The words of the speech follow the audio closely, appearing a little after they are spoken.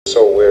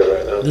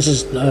This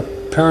is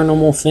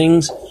Paranormal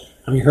Things.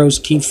 I'm your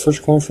host, Keith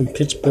Frischkorn from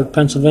Pittsburgh,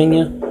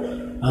 Pennsylvania.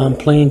 I'm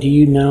playing to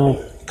you now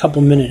a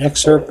couple-minute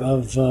excerpt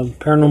of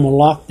Paranormal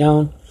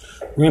Lockdown,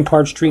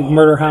 Rampart Street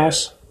Murder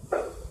House.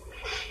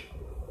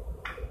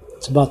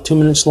 It's about 2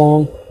 minutes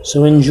long,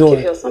 so enjoy. Do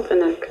you feel something,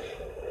 Nick?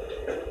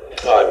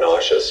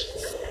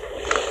 Nauseous.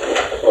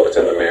 Looked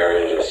in the mirror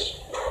and just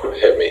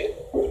hit me.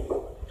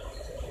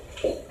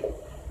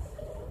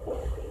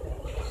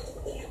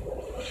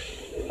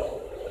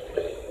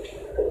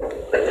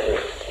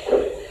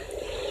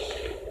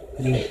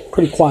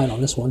 Pretty quiet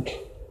on this one.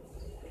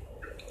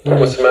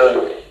 What's the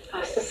matter? Oh,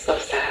 this is so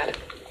sad.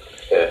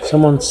 Yeah.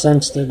 Someone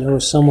sensed that there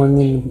was someone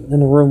in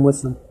the room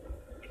with them.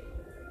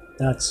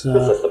 That's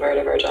This is the part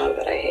of our job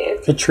that I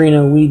hate.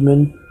 Katrina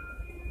Weidman,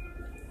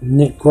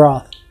 Nick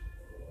Groth.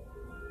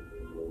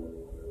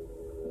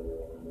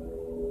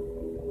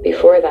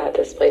 Before that,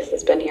 this place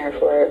has been here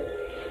for,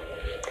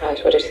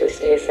 gosh, what did she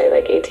say,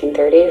 like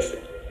 1830s?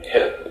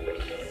 Yeah.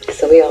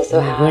 So we also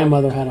My have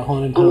grandmother had a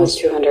haunted almost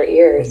house 200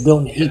 years built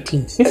in the of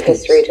 1850s.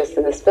 history just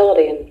in this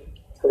building.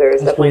 So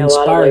there's That's definitely a what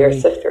lot of inspired layers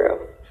me. to sift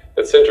through.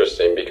 It's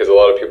interesting because a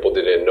lot of people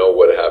didn't know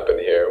what happened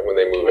here when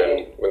they moved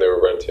in, when they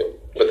were renting.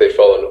 But they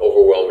felt an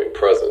overwhelming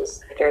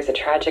presence. If there's a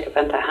tragic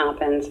event that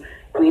happens,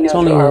 we know It's through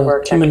only our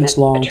work 2 that minutes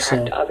can long,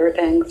 attract so other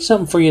things.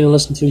 something for you to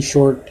listen to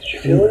short. Did you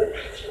feel it?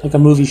 Like a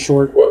movie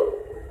short. What?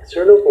 Is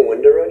there an open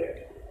window right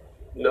here?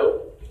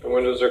 No. The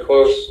windows are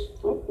closed.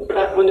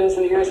 That windows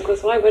in here is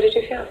close. Why? What did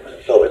you feel?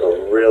 It felt like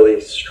a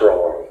really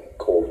strong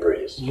cold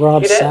breeze.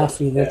 Rob You did?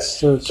 Safi, that's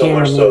their So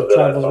much cameraman, so that I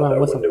travels thought around that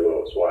with them. window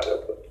was wide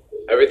open.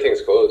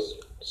 Everything's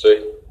closed.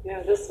 See?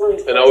 Yeah, this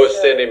one's And I was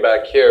standing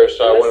back here,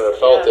 so I This- wouldn't have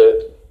felt yeah.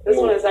 it. This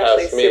one move is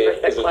actually past me, super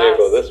thick because it didn't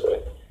go glass. this way.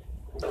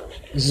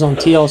 This is on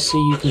TLC.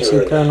 You can see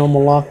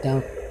Paranormal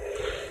Lockdown.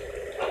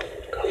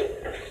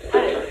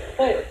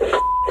 What?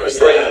 It's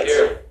right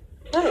here.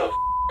 What?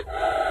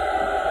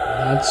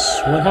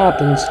 That's what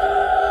happens.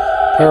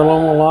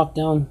 Paranormal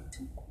Lockdown.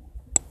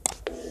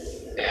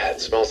 Yeah, it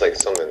smells like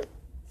something.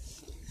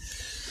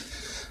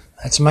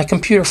 That's my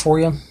computer for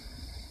you.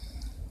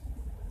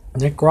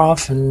 Nick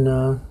Groff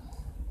and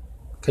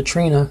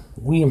Katrina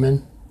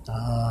Weidman.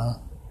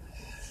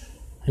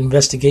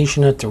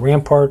 Investigation at the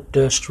Rampart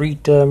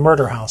Street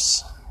Murder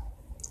House.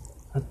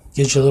 That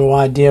gives you a little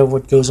idea of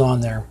what goes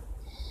on there.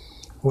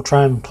 We'll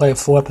try and play a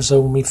full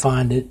episode when we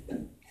find it.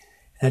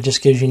 That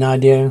just gives you an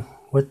idea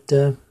what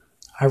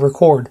I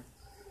record.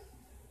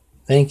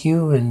 Thank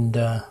you, and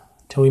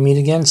till we meet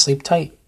again, sleep tight.